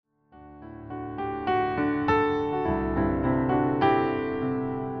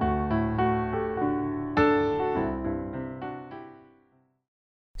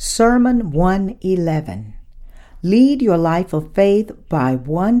Sermon 111. Lead your life of faith by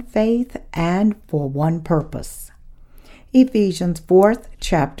one faith and for one purpose. Ephesians 4th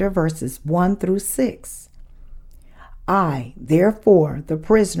chapter verses 1 through 6. I, therefore, the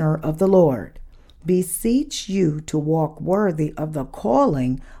prisoner of the Lord, beseech you to walk worthy of the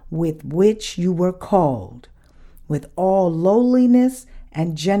calling with which you were called, with all lowliness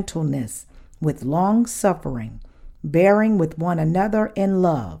and gentleness, with long suffering, bearing with one another in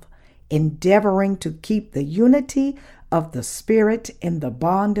love, endeavoring to keep the unity of the Spirit in the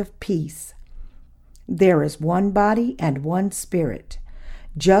bond of peace. There is one body and one Spirit,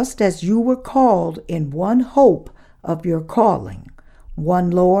 just as you were called in one hope of your calling,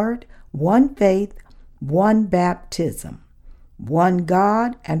 one Lord, one faith, one baptism, one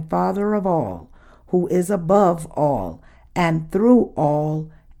God and Father of all, who is above all, and through all,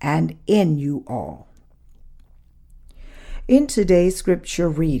 and in you all. In today's scripture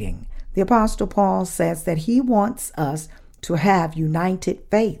reading, the Apostle Paul says that he wants us to have united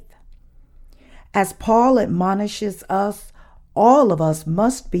faith. As Paul admonishes us, all of us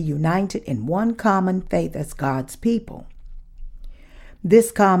must be united in one common faith as God's people. This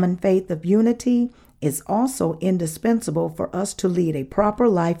common faith of unity is also indispensable for us to lead a proper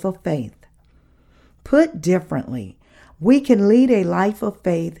life of faith. Put differently, we can lead a life of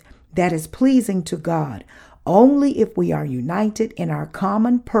faith that is pleasing to God only if we are united in our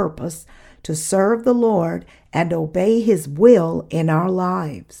common purpose to serve the Lord and obey His will in our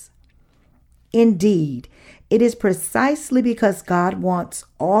lives. Indeed, it is precisely because God wants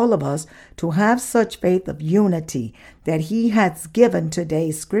all of us to have such faith of unity that He has given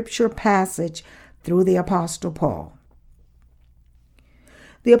today's scripture passage through the Apostle Paul.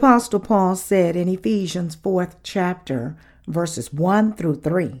 The Apostle Paul said in Ephesians 4th chapter, verses 1 through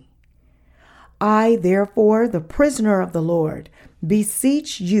 3, I, therefore, the prisoner of the Lord,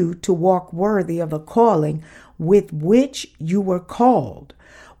 beseech you to walk worthy of the calling with which you were called,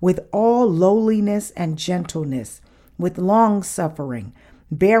 with all lowliness and gentleness, with long suffering,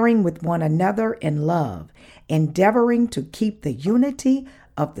 bearing with one another in love, endeavoring to keep the unity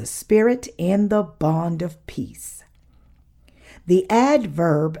of the Spirit in the bond of peace. The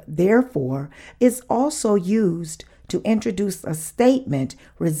adverb, therefore, is also used to introduce a statement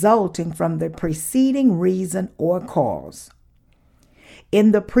resulting from the preceding reason or cause.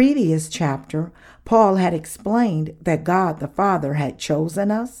 In the previous chapter, Paul had explained that God the Father had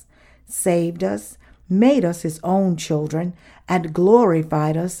chosen us, saved us, made us His own children, and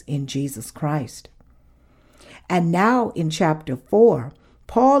glorified us in Jesus Christ. And now in chapter 4,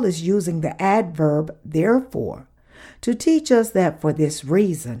 Paul is using the adverb therefore to teach us that for this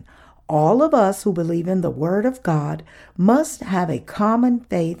reason, all of us who believe in the Word of God must have a common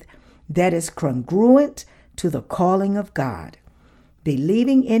faith that is congruent to the calling of God,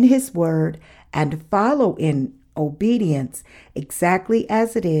 believing in His Word and follow in obedience exactly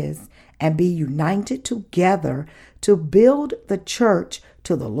as it is, and be united together to build the church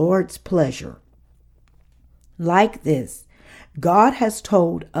to the Lord's pleasure. Like this, God has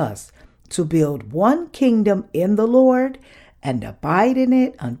told us to build one kingdom in the Lord and abide in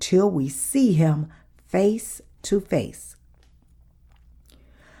it until we see Him face to face.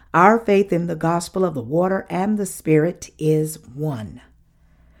 Our faith in the gospel of the water and the Spirit is one.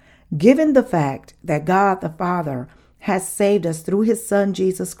 Given the fact that God the Father has saved us through His Son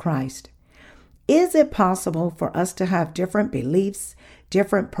Jesus Christ, is it possible for us to have different beliefs,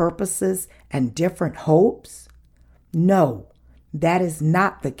 different purposes, and different hopes? No, that is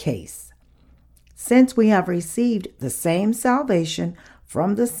not the case. Since we have received the same salvation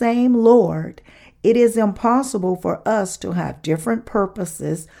from the same Lord, it is impossible for us to have different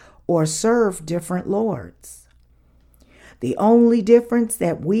purposes or serve different lords. The only difference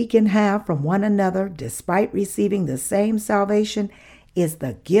that we can have from one another, despite receiving the same salvation, is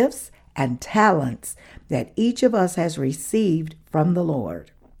the gifts and talents that each of us has received from the Lord.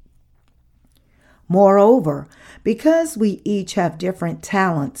 Moreover, because we each have different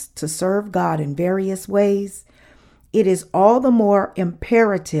talents to serve God in various ways, it is all the more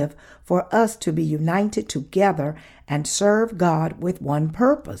imperative for us to be united together and serve God with one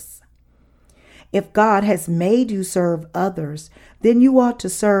purpose. If God has made you serve others, then you ought to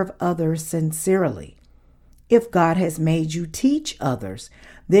serve others sincerely. If God has made you teach others,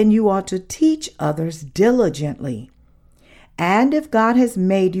 then you ought to teach others diligently. And if God has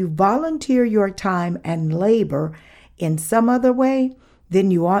made you volunteer your time and labor in some other way, then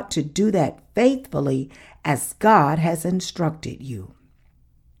you ought to do that faithfully as God has instructed you.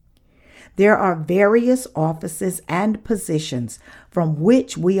 There are various offices and positions from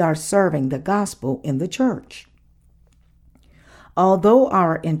which we are serving the gospel in the church. Although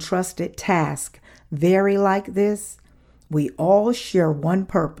our entrusted tasks vary like this, we all share one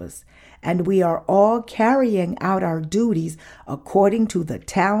purpose, and we are all carrying out our duties according to the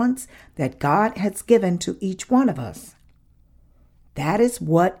talents that God has given to each one of us. That is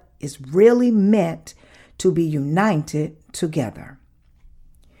what is really meant to be united together.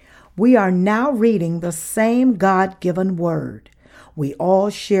 We are now reading the same God-given word. We all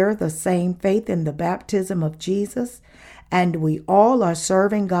share the same faith in the baptism of Jesus, and we all are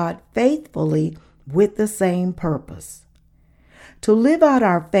serving God faithfully with the same purpose. To live out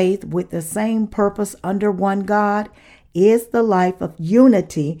our faith with the same purpose under one God is the life of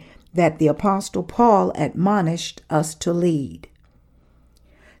unity that the Apostle Paul admonished us to lead.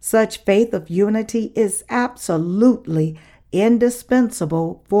 Such faith of unity is absolutely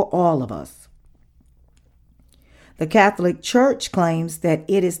indispensable for all of us. The Catholic Church claims that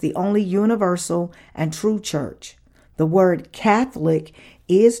it is the only universal and true church. The word Catholic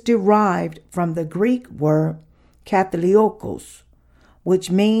is derived from the Greek word katholikos,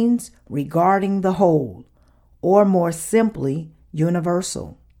 which means regarding the whole, or more simply,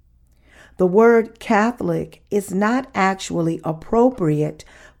 universal. The word Catholic is not actually appropriate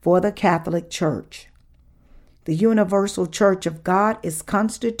for the Catholic Church. The universal Church of God is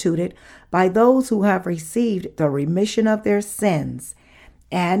constituted by those who have received the remission of their sins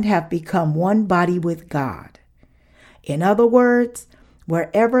and have become one body with God. In other words,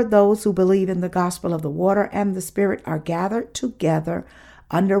 wherever those who believe in the gospel of the water and the Spirit are gathered together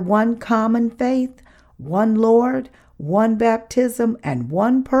under one common faith, one Lord, one baptism, and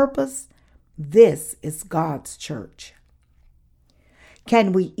one purpose, this is God's church.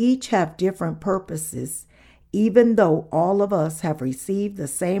 Can we each have different purposes, even though all of us have received the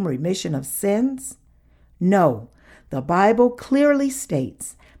same remission of sins? No, the Bible clearly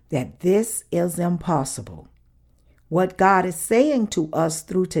states that this is impossible. What God is saying to us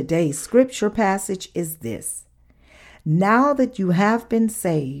through today's scripture passage is this: now that you have been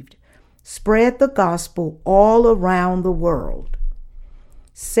saved, spread the gospel all around the world.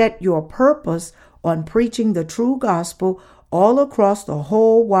 Set your purpose on preaching the true gospel all across the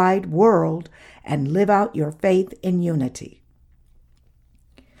whole wide world and live out your faith in unity.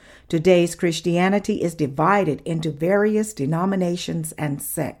 Today's Christianity is divided into various denominations and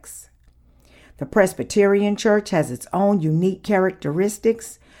sects. The Presbyterian Church has its own unique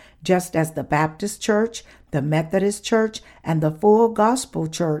characteristics, just as the Baptist Church, the Methodist Church, and the Full Gospel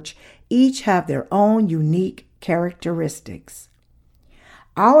Church each have their own unique characteristics.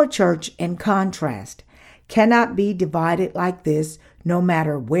 Our church, in contrast, cannot be divided like this no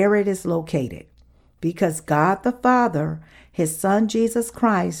matter where it is located, because God the Father, His Son Jesus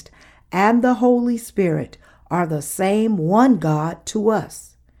Christ, and the Holy Spirit are the same one God to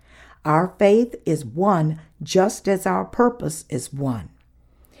us. Our faith is one just as our purpose is one.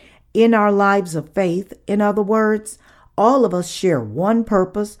 In our lives of faith, in other words, all of us share one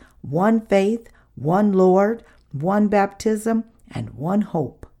purpose, one faith, one Lord, one baptism, and one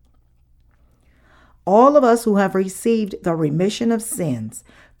hope. All of us who have received the remission of sins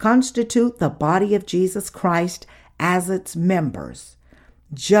constitute the body of Jesus Christ as its members,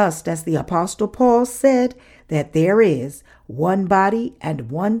 just as the Apostle Paul said that there is one body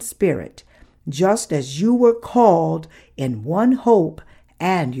and one spirit, just as you were called in one hope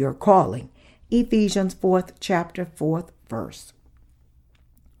and your calling. Ephesians 4th chapter 4th verse.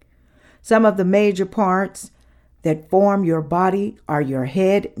 Some of the major parts that form your body are your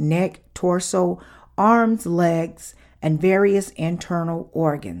head, neck, torso, arms, legs, and various internal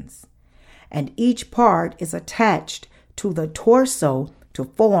organs. And each part is attached to the torso to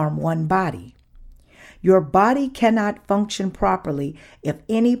form one body. Your body cannot function properly if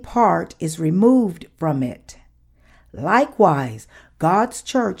any part is removed from it. Likewise, God's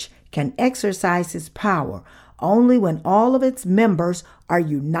church can exercise His power only when all of its members are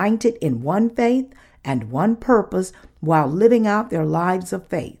united in one faith and one purpose while living out their lives of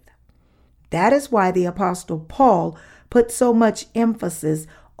faith. That is why the Apostle Paul put so much emphasis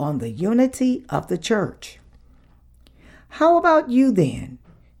on the unity of the church. How about you then?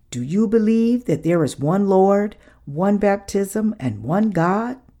 Do you believe that there is one Lord, one baptism, and one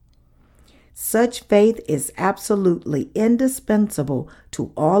God? Such faith is absolutely indispensable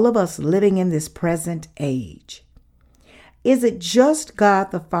to all of us living in this present age. Is it just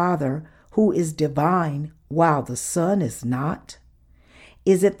God the Father who is divine while the Son is not?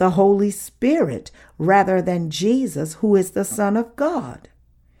 Is it the Holy Spirit rather than Jesus who is the Son of God?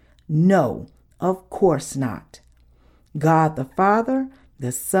 No, of course not. God the Father,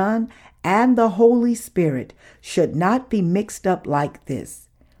 the Son, and the Holy Spirit should not be mixed up like this,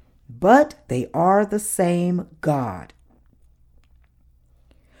 but they are the same God.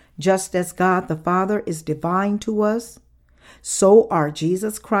 Just as God the Father is divine to us, so are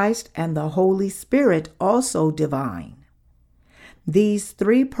Jesus Christ and the Holy Spirit also divine. These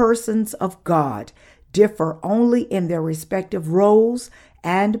three persons of God differ only in their respective roles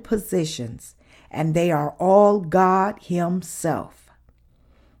and positions, and they are all God Himself.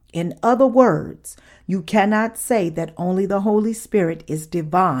 In other words, you cannot say that only the Holy Spirit is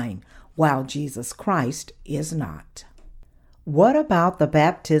divine while Jesus Christ is not. What about the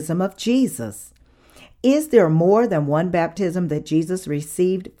baptism of Jesus? Is there more than one baptism that Jesus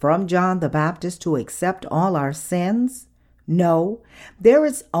received from John the Baptist to accept all our sins? No, there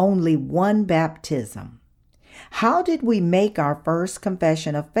is only one baptism. How did we make our first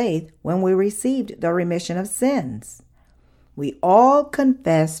confession of faith when we received the remission of sins? We all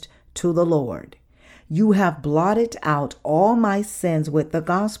confessed to the Lord, "You have blotted out all my sins with the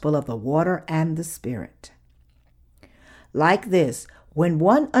gospel of the water and the Spirit." Like this, when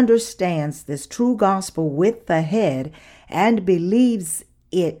one understands this true gospel with the head and believes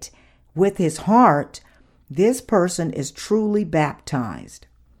it with his heart, this person is truly baptized.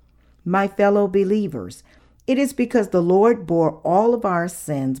 My fellow believers, it is because the Lord bore all of our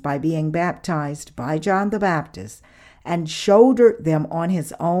sins by being baptized by John the Baptist and shouldered them on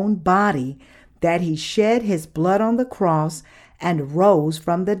his own body that he shed his blood on the cross and rose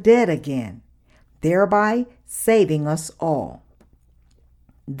from the dead again, thereby saving us all.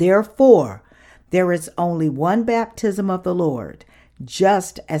 Therefore, there is only one baptism of the Lord,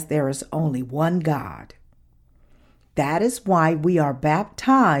 just as there is only one God. That is why we are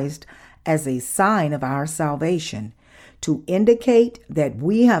baptized as a sign of our salvation, to indicate that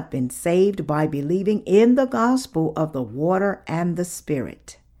we have been saved by believing in the gospel of the water and the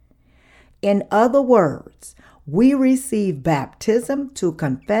Spirit. In other words, we receive baptism to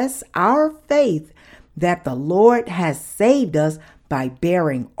confess our faith that the Lord has saved us by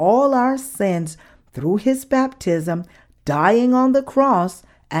bearing all our sins through his baptism, dying on the cross,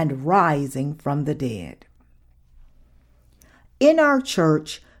 and rising from the dead. In our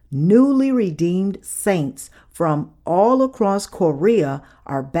church, newly redeemed saints from all across Korea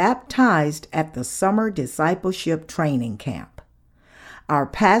are baptized at the summer discipleship training camp. Our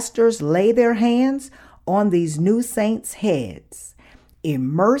pastors lay their hands on these new saints' heads,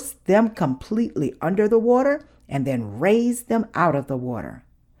 immerse them completely under the water, and then raise them out of the water.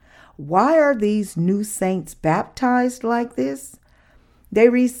 Why are these new saints baptized like this? They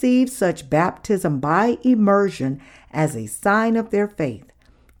receive such baptism by immersion as a sign of their faith,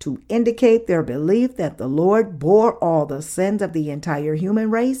 to indicate their belief that the Lord bore all the sins of the entire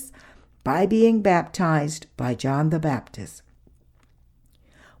human race by being baptized by John the Baptist.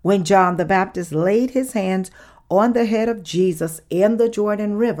 When John the Baptist laid his hands on the head of Jesus in the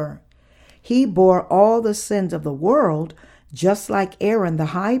Jordan River, he bore all the sins of the world, just like Aaron the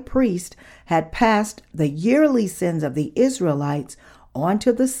high priest had passed the yearly sins of the Israelites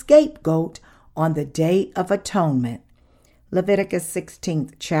onto the scapegoat on the Day of Atonement. Leviticus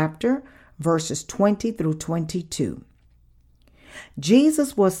 16th chapter, verses 20 through 22.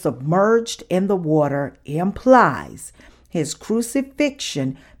 Jesus was submerged in the water implies his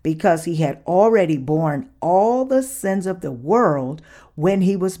crucifixion because he had already borne all the sins of the world when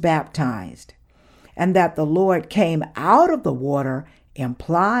he was baptized. And that the Lord came out of the water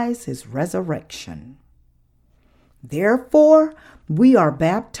implies his resurrection. Therefore, we are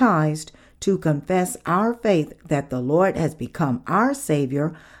baptized to confess our faith that the Lord has become our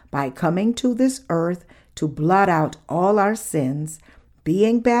Savior by coming to this earth to blot out all our sins,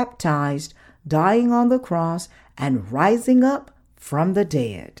 being baptized, dying on the cross, and rising up from the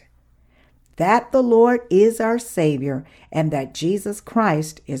dead. That the Lord is our Savior and that Jesus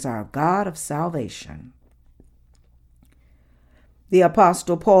Christ is our God of salvation. The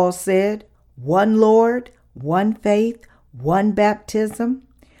Apostle Paul said, "One Lord, one faith, one baptism,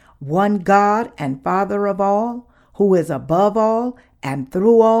 one God and Father of all, who is above all and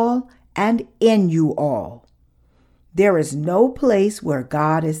through all and in you all." There is no place where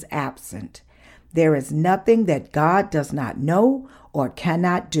God is absent. There is nothing that God does not know or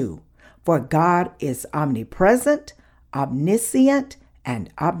cannot do, for God is omnipresent, omniscient, and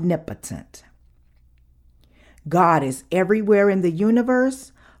omnipotent. God is everywhere in the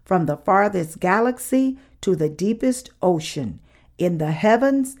universe, from the farthest galaxy to the deepest ocean, in the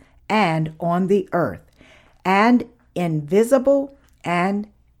heavens and on the earth, and invisible and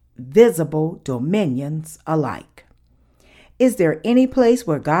visible dominions alike. Is there any place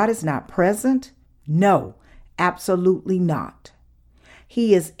where God is not present? No, absolutely not.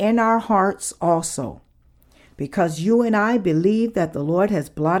 He is in our hearts also. Because you and I believe that the Lord has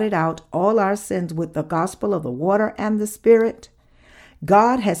blotted out all our sins with the gospel of the water and the Spirit,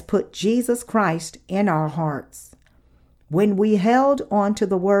 God has put Jesus Christ in our hearts. When we held on to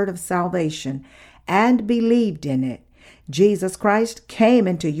the word of salvation and believed in it, Jesus Christ came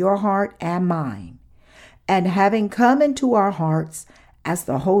into your heart and mine. And having come into our hearts as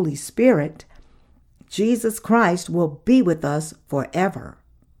the Holy Spirit, Jesus Christ will be with us forever.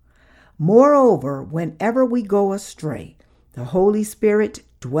 Moreover, whenever we go astray, the Holy Spirit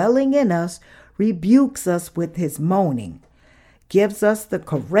dwelling in us rebukes us with his moaning, gives us the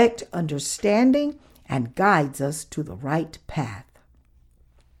correct understanding, and guides us to the right path.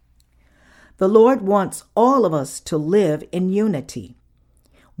 The Lord wants all of us to live in unity.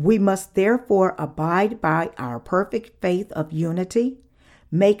 We must therefore abide by our perfect faith of unity,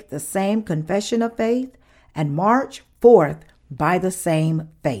 make the same confession of faith, and march forth by the same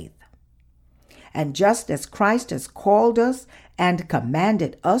faith. And just as Christ has called us and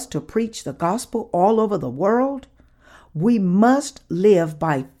commanded us to preach the gospel all over the world, we must live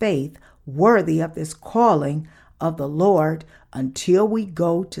by faith worthy of this calling of the Lord until we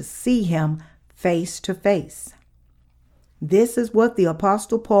go to see him face to face. This is what the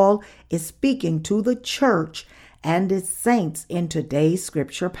Apostle Paul is speaking to the church and its saints in today's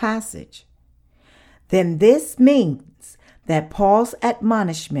scripture passage. Then this means that Paul's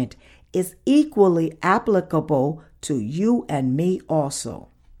admonishment is equally applicable to you and me also.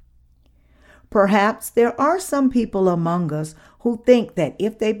 Perhaps there are some people among us who think that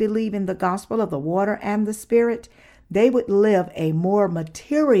if they believe in the gospel of the water and the Spirit, they would live a more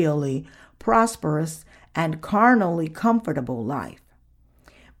materially prosperous and carnally comfortable life.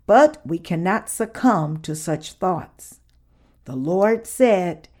 But we cannot succumb to such thoughts. The Lord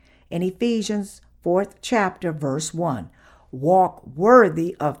said in Ephesians 4th chapter, verse 1, "Walk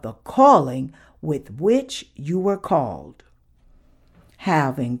worthy of the calling with which you were called."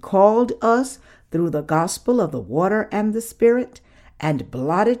 Having called us through the gospel of the water and the Spirit and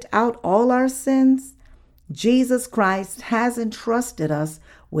blotted out all our sins, Jesus Christ has entrusted us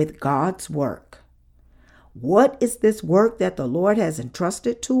with God's work. What is this work that the Lord has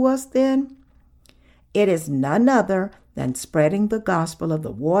entrusted to us then? It is none other than spreading the gospel of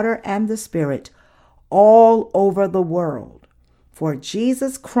the water and the Spirit all over the world. For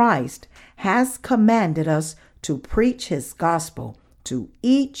Jesus Christ has commanded us to preach his gospel to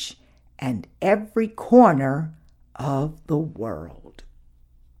each and every corner of the world.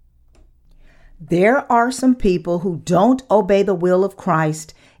 There are some people who don't obey the will of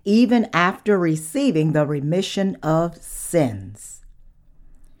Christ even after receiving the remission of sins.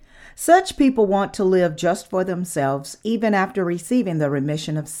 Such people want to live just for themselves even after receiving the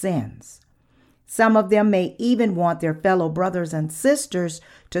remission of sins. Some of them may even want their fellow brothers and sisters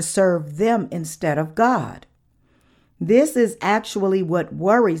to serve them instead of God. This is actually what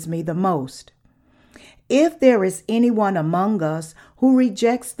worries me the most. If there is anyone among us who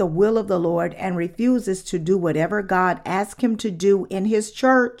rejects the will of the Lord and refuses to do whatever God asks him to do in his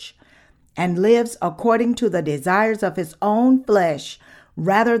church and lives according to the desires of his own flesh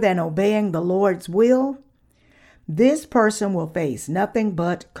rather than obeying the Lord's will, this person will face nothing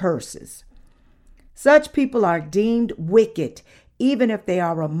but curses. Such people are deemed wicked even if they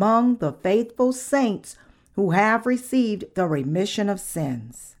are among the faithful saints who have received the remission of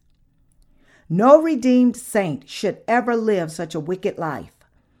sins. No redeemed saint should ever live such a wicked life.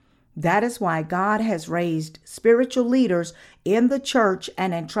 That is why God has raised spiritual leaders in the church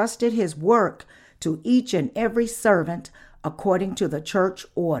and entrusted his work to each and every servant according to the church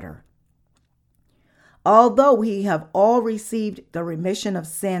order. Although we have all received the remission of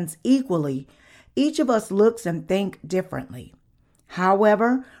sins equally, each of us looks and thinks differently.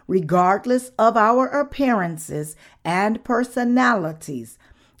 However, regardless of our appearances and personalities,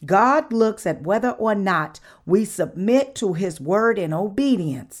 God looks at whether or not we submit to his word in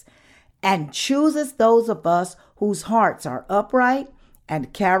obedience and chooses those of us whose hearts are upright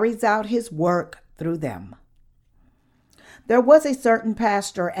and carries out his work through them. There was a certain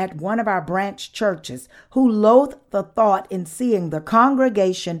pastor at one of our branch churches who loathed the thought in seeing the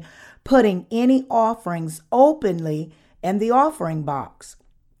congregation putting any offerings openly in the offering box.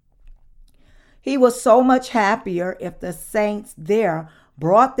 He was so much happier if the saints there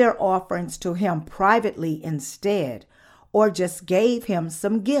brought their offerings to him privately instead, or just gave him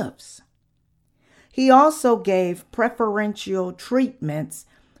some gifts. He also gave preferential treatments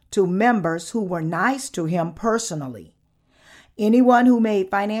to members who were nice to him personally. Anyone who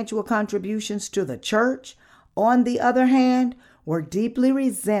made financial contributions to the church, on the other hand, were deeply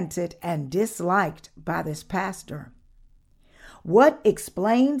resented and disliked by this pastor. What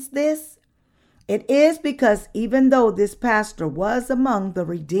explains this? It is because even though this pastor was among the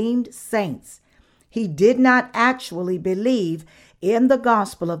redeemed saints, he did not actually believe in the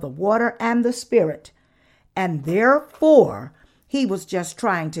gospel of the water and the Spirit, and therefore he was just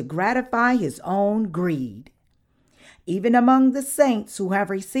trying to gratify his own greed. Even among the saints who have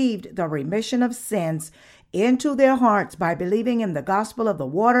received the remission of sins into their hearts by believing in the gospel of the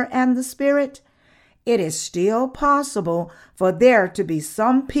water and the Spirit, it is still possible for there to be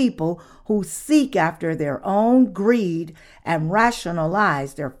some people who seek after their own greed and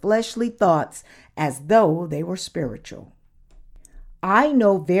rationalize their fleshly thoughts as though they were spiritual. I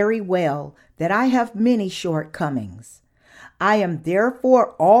know very well that I have many shortcomings. I am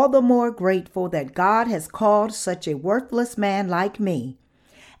therefore all the more grateful that God has called such a worthless man like me.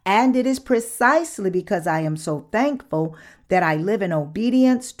 And it is precisely because I am so thankful that I live in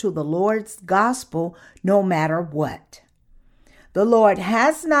obedience to the Lord's gospel no matter what. The Lord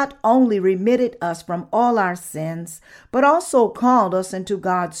has not only remitted us from all our sins, but also called us into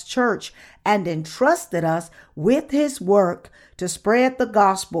God's church and entrusted us with his work to spread the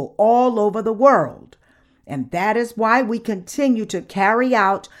gospel all over the world. And that is why we continue to carry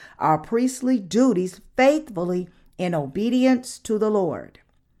out our priestly duties faithfully in obedience to the Lord.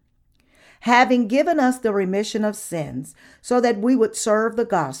 Having given us the remission of sins so that we would serve the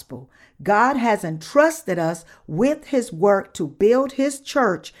gospel, God has entrusted us with his work to build his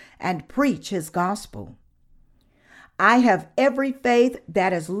church and preach his gospel. I have every faith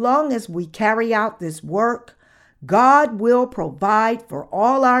that as long as we carry out this work, God will provide for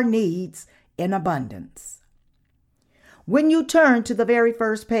all our needs in abundance. When you turn to the very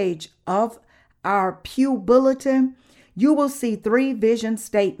first page of our Pew Bulletin, you will see 3 vision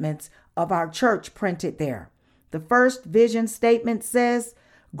statements of our church printed there. The first vision statement says,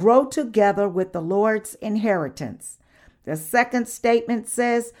 "Grow together with the Lord's inheritance." The second statement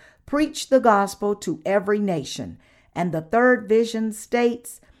says, "Preach the gospel to every nation." And the third vision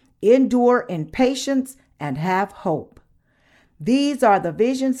states, "Endure in patience and have hope." These are the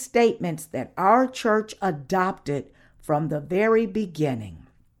vision statements that our church adopted from the very beginning.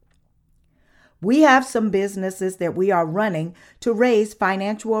 We have some businesses that we are running to raise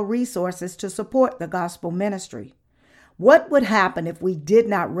financial resources to support the gospel ministry. What would happen if we did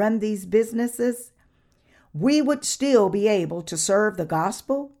not run these businesses? We would still be able to serve the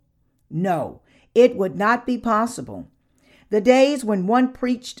gospel? No, it would not be possible. The days when one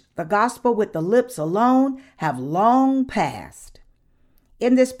preached the gospel with the lips alone have long passed.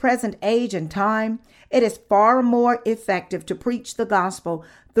 In this present age and time, it is far more effective to preach the gospel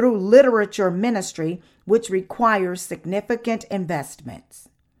through literature ministry, which requires significant investments.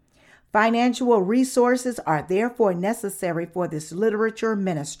 Financial resources are therefore necessary for this literature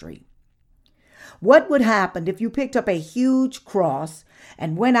ministry. What would happen if you picked up a huge cross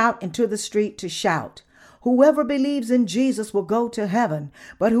and went out into the street to shout, "Whoever believes in Jesus will go to heaven,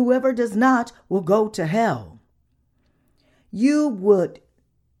 but whoever does not will go to hell"? You would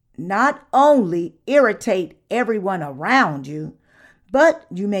not only irritate everyone around you, but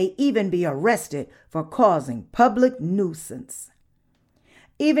you may even be arrested for causing public nuisance.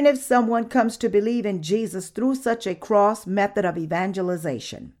 Even if someone comes to believe in Jesus through such a cross method of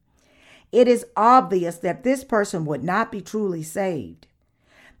evangelization, it is obvious that this person would not be truly saved.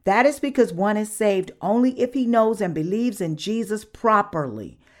 That is because one is saved only if he knows and believes in Jesus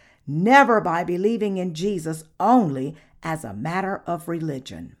properly, never by believing in Jesus only as a matter of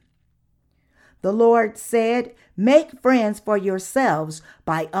religion. The Lord said, "Make friends for yourselves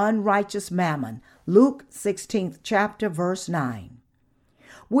by unrighteous mammon." Luke 16th chapter, verse 9.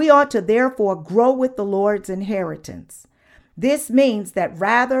 We ought to therefore grow with the Lord's inheritance. This means that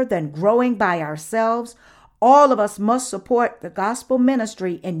rather than growing by ourselves, all of us must support the gospel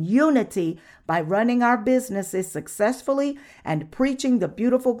ministry in unity by running our businesses successfully and preaching the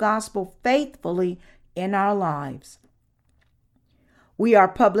beautiful gospel faithfully in our lives. We are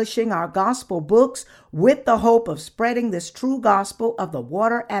publishing our gospel books with the hope of spreading this true gospel of the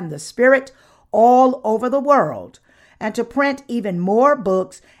water and the Spirit all over the world, and to print even more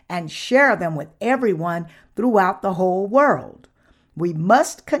books and share them with everyone throughout the whole world. We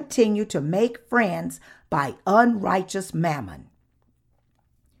must continue to make friends by unrighteous mammon.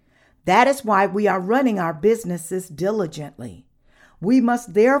 That is why we are running our businesses diligently. We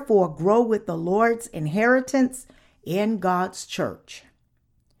must therefore grow with the Lord's inheritance in God's church.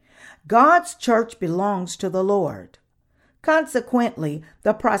 God's church belongs to the Lord. Consequently,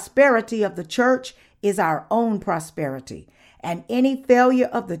 the prosperity of the church is our own prosperity, and any failure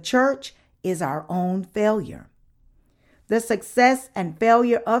of the church is our own failure. The success and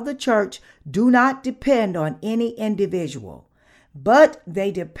failure of the church do not depend on any individual, but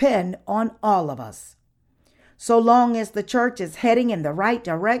they depend on all of us. So long as the church is heading in the right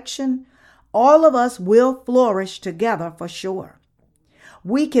direction, all of us will flourish together for sure.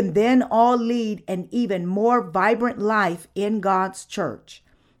 We can then all lead an even more vibrant life in God's church,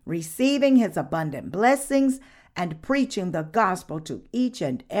 receiving his abundant blessings and preaching the gospel to each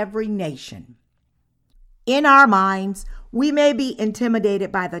and every nation. In our minds, we may be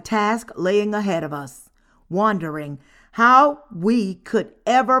intimidated by the task laying ahead of us, wondering how we could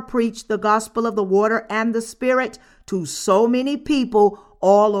ever preach the gospel of the water and the Spirit to so many people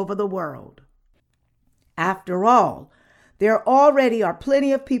all over the world. After all, there already are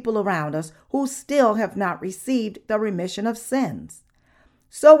plenty of people around us who still have not received the remission of sins.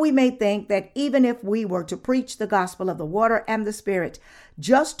 So we may think that even if we were to preach the gospel of the water and the Spirit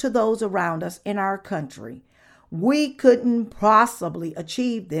just to those around us in our country, we couldn't possibly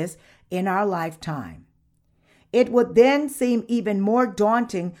achieve this in our lifetime. It would then seem even more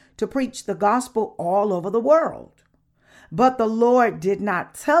daunting to preach the gospel all over the world. But the Lord did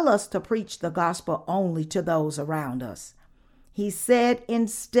not tell us to preach the gospel only to those around us. He said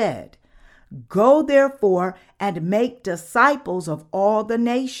instead, "Go therefore and make disciples of all the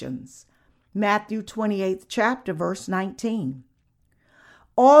nations." Matthew 28th chapter, verse 19.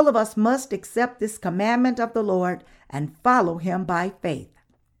 All of us must accept this commandment of the Lord and follow him by faith.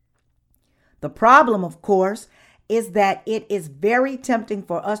 The problem, of course, is that it is very tempting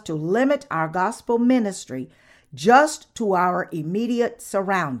for us to limit our gospel ministry just to our immediate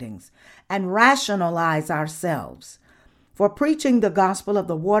surroundings and rationalize ourselves. For preaching the gospel of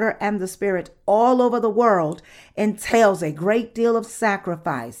the water and the Spirit all over the world entails a great deal of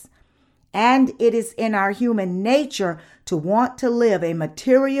sacrifice, and it is in our human nature to want to live a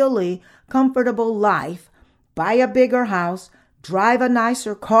materially comfortable life, buy a bigger house, drive a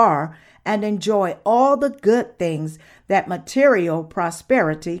nicer car, and enjoy all the good things that material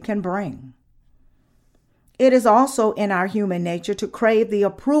prosperity can bring. It is also in our human nature to crave the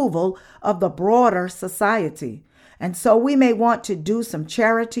approval of the broader society, and so we may want to do some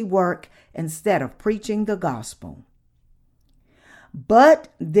charity work instead of preaching the gospel. But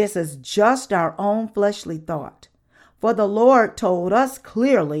this is just our own fleshly thought, for the Lord told us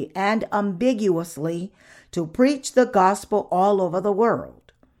clearly and ambiguously to preach the gospel all over the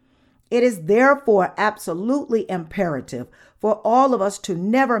world. It is therefore absolutely imperative for all of us to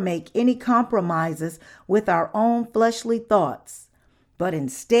never make any compromises with our own fleshly thoughts, but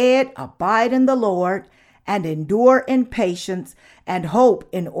instead abide in the Lord and endure in patience and hope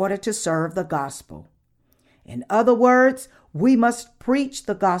in order to serve the gospel. In other words, we must preach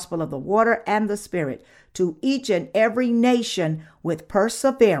the gospel of the water and the Spirit to each and every nation with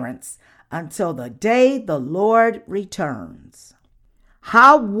perseverance until the day the Lord returns.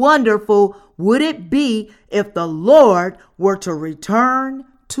 How wonderful would it be if the Lord were to return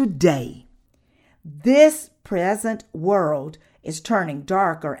today? This present world is turning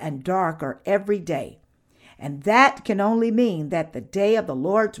darker and darker every day, and that can only mean that the day of the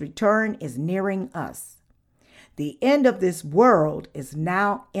Lord's return is nearing us. The end of this world is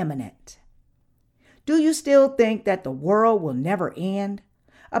now imminent. Do you still think that the world will never end?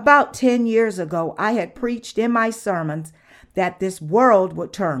 About 10 years ago, I had preached in my sermons that this world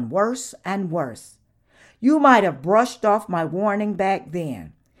would turn worse and worse. You might have brushed off my warning back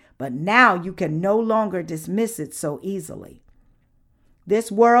then, but now you can no longer dismiss it so easily.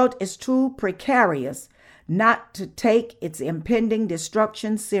 This world is too precarious not to take its impending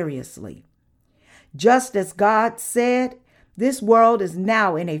destruction seriously. Just as God said, this world is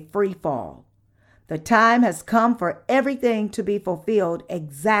now in a free fall. The time has come for everything to be fulfilled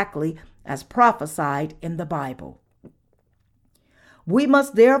exactly as prophesied in the Bible. We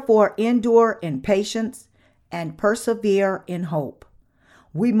must therefore endure in patience and persevere in hope.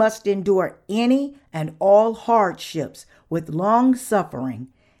 We must endure any and all hardships with long suffering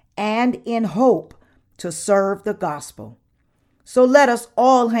and in hope to serve the gospel. So let us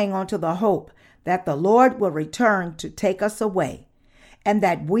all hang on to the hope that the Lord will return to take us away, and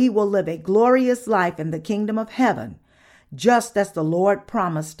that we will live a glorious life in the kingdom of heaven, just as the Lord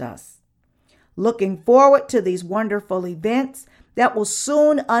promised us. Looking forward to these wonderful events that will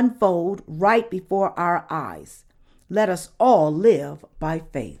soon unfold right before our eyes. Let us all live by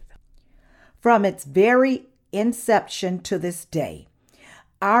faith. From its very inception to this day,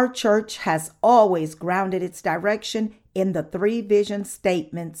 our church has always grounded its direction in the 3 vision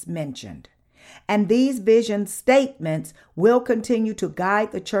statements mentioned. And these vision statements will continue to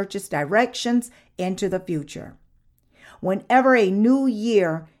guide the church's directions into the future. Whenever a new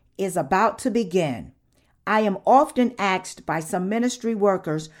year is about to begin, I am often asked by some ministry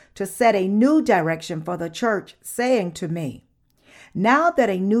workers to set a new direction for the church, saying to me, "Now that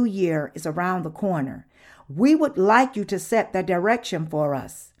a new year is around the corner, we would like you to set the direction for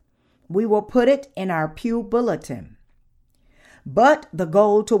us. We will put it in our pew bulletin." But the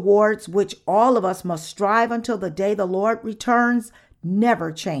goal towards which all of us must strive until the day the Lord returns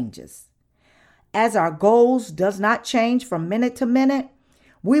never changes. As our goals does not change from minute to minute,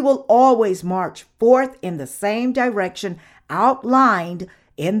 we will always march forth in the same direction outlined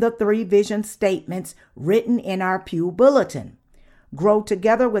in the 3 vision statements written in our pew bulletin. Grow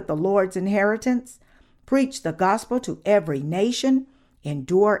together with the Lord's inheritance, preach the gospel to every nation,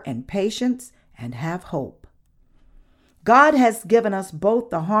 endure in patience, and have hope. God has given us both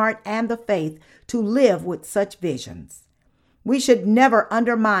the heart and the faith to live with such visions. We should never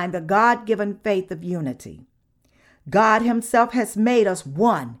undermine the God-given faith of unity. God himself has made us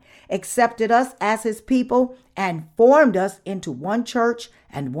one, accepted us as his people, and formed us into one church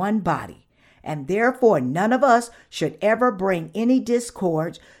and one body. And therefore, none of us should ever bring any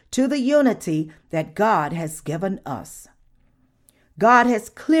discord to the unity that God has given us. God has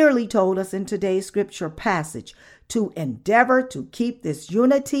clearly told us in today's scripture passage to endeavor to keep this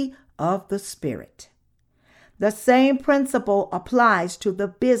unity of the Spirit. The same principle applies to the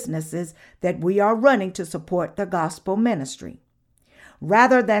businesses that we are running to support the gospel ministry.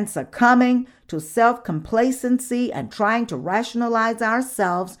 Rather than succumbing to self-complacency and trying to rationalize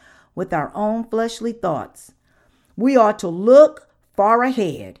ourselves with our own fleshly thoughts, we ought to look far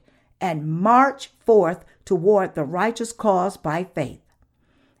ahead and march forth toward the righteous cause by faith.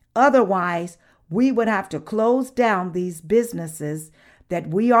 Otherwise, we would have to close down these businesses that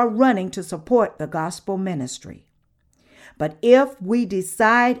we are running to support the gospel ministry. But if we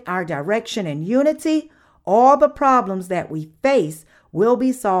decide our direction in unity, all the problems that we face will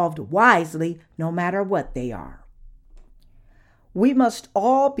be solved wisely, no matter what they are. We must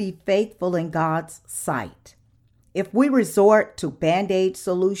all be faithful in God's sight. If we resort to band-aid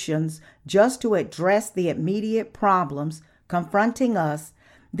solutions just to address the immediate problems confronting us,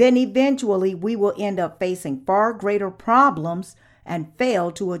 then eventually we will end up facing far greater problems and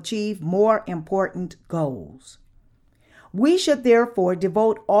fail to achieve more important goals. We should therefore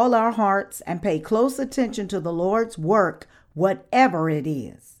devote all our hearts and pay close attention to the Lord's work, whatever it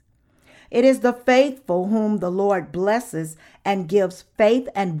is. It is the faithful whom the Lord blesses and gives faith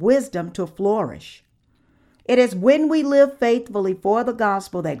and wisdom to flourish. It is when we live faithfully for the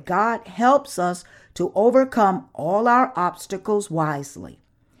gospel that God helps us to overcome all our obstacles wisely.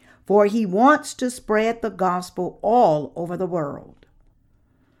 For he wants to spread the gospel all over the world.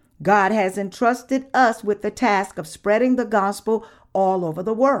 God has entrusted us with the task of spreading the gospel all over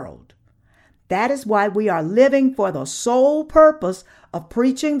the world. That is why we are living for the sole purpose of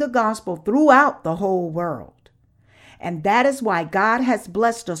preaching the gospel throughout the whole world. And that is why God has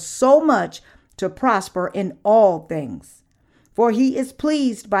blessed us so much to prosper in all things. For he is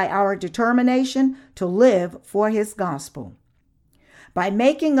pleased by our determination to live for his gospel. By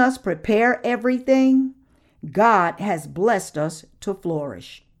making us prepare everything, God has blessed us to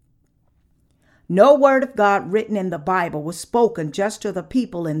flourish. No word of God written in the Bible was spoken just to the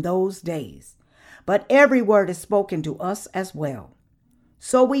people in those days, but every word is spoken to us as well.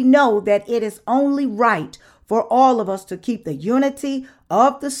 So we know that it is only right for all of us to keep the unity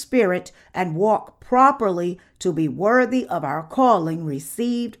of the Spirit and walk properly to be worthy of our calling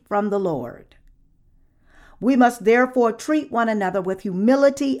received from the Lord. We must therefore treat one another with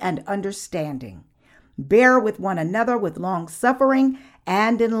humility and understanding, bear with one another with long suffering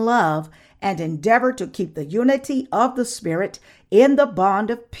and in love, and endeavor to keep the unity of the Spirit in the bond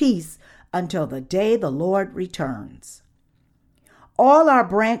of peace until the day the Lord returns. All our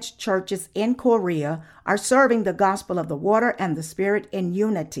branch churches in Korea are serving the gospel of the water and the Spirit in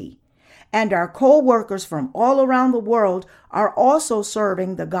unity, and our co-workers from all around the world are also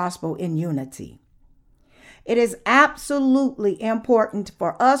serving the gospel in unity. It is absolutely important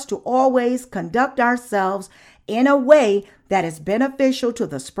for us to always conduct ourselves in a way that is beneficial to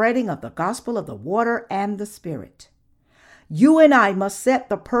the spreading of the gospel of the water and the Spirit. You and I must set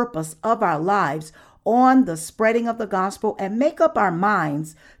the purpose of our lives on the spreading of the gospel and make up our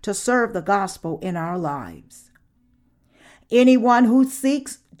minds to serve the gospel in our lives. Anyone who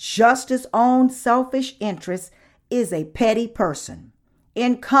seeks just his own selfish interests is a petty person.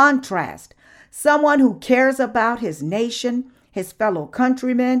 In contrast, someone who cares about his nation, his fellow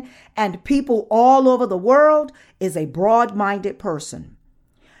countrymen, and people all over the world is a broad-minded person.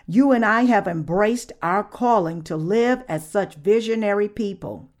 You and I have embraced our calling to live as such visionary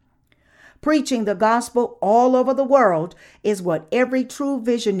people. Preaching the gospel all over the world is what every true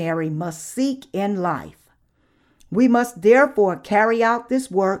visionary must seek in life. We must therefore carry out this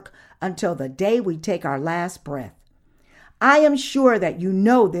work until the day we take our last breath. I am sure that you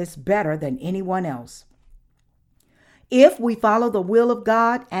know this better than anyone else. If we follow the will of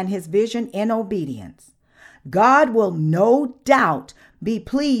God and his vision in obedience, God will no doubt be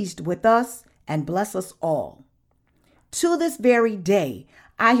pleased with us and bless us all. To this very day,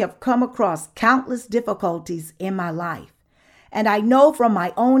 I have come across countless difficulties in my life, and I know from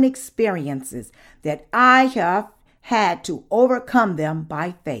my own experiences that I have had to overcome them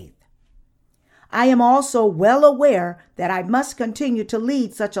by faith. I am also well aware that I must continue to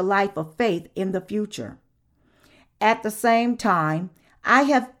lead such a life of faith in the future. At the same time, I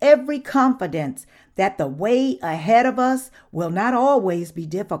have every confidence that the way ahead of us will not always be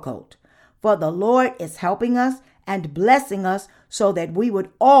difficult, for the Lord is helping us and blessing us so that we would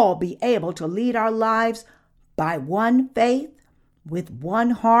all be able to lead our lives by one faith, with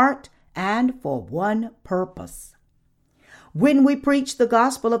one heart, and for one purpose. When we preach the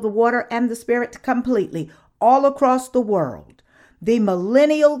gospel of the water and the Spirit completely all across the world, the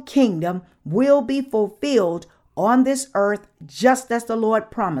millennial kingdom will be fulfilled on this earth just as the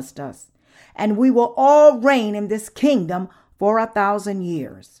Lord promised us, and we will all reign in this kingdom for 1,000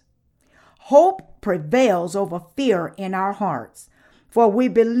 years. Hope prevails over fear in our hearts, for we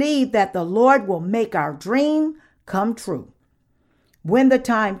believe that the Lord will make our dream come true. When the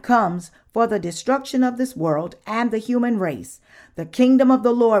time comes for the destruction of this world and the human race, the kingdom of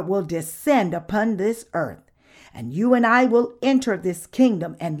the Lord will descend upon this earth, and you and I will enter this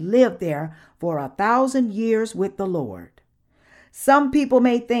kingdom and live there for 1,000 years with the Lord. Some people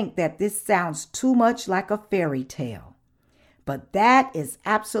may think that this sounds too much like a fairy tale, but that is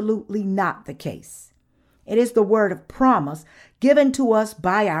absolutely not the case. It is the word of promise given to us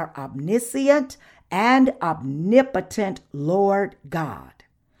by our omniscient and omnipotent Lord God.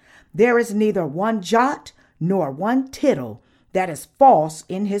 There is neither one jot nor one tittle that is false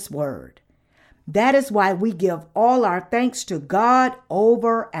in his word. That is why we give all our thanks to God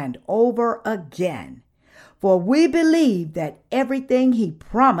over and over again. For we believe that everything he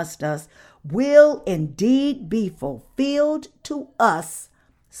promised us will indeed be fulfilled to us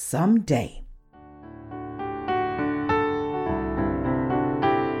someday.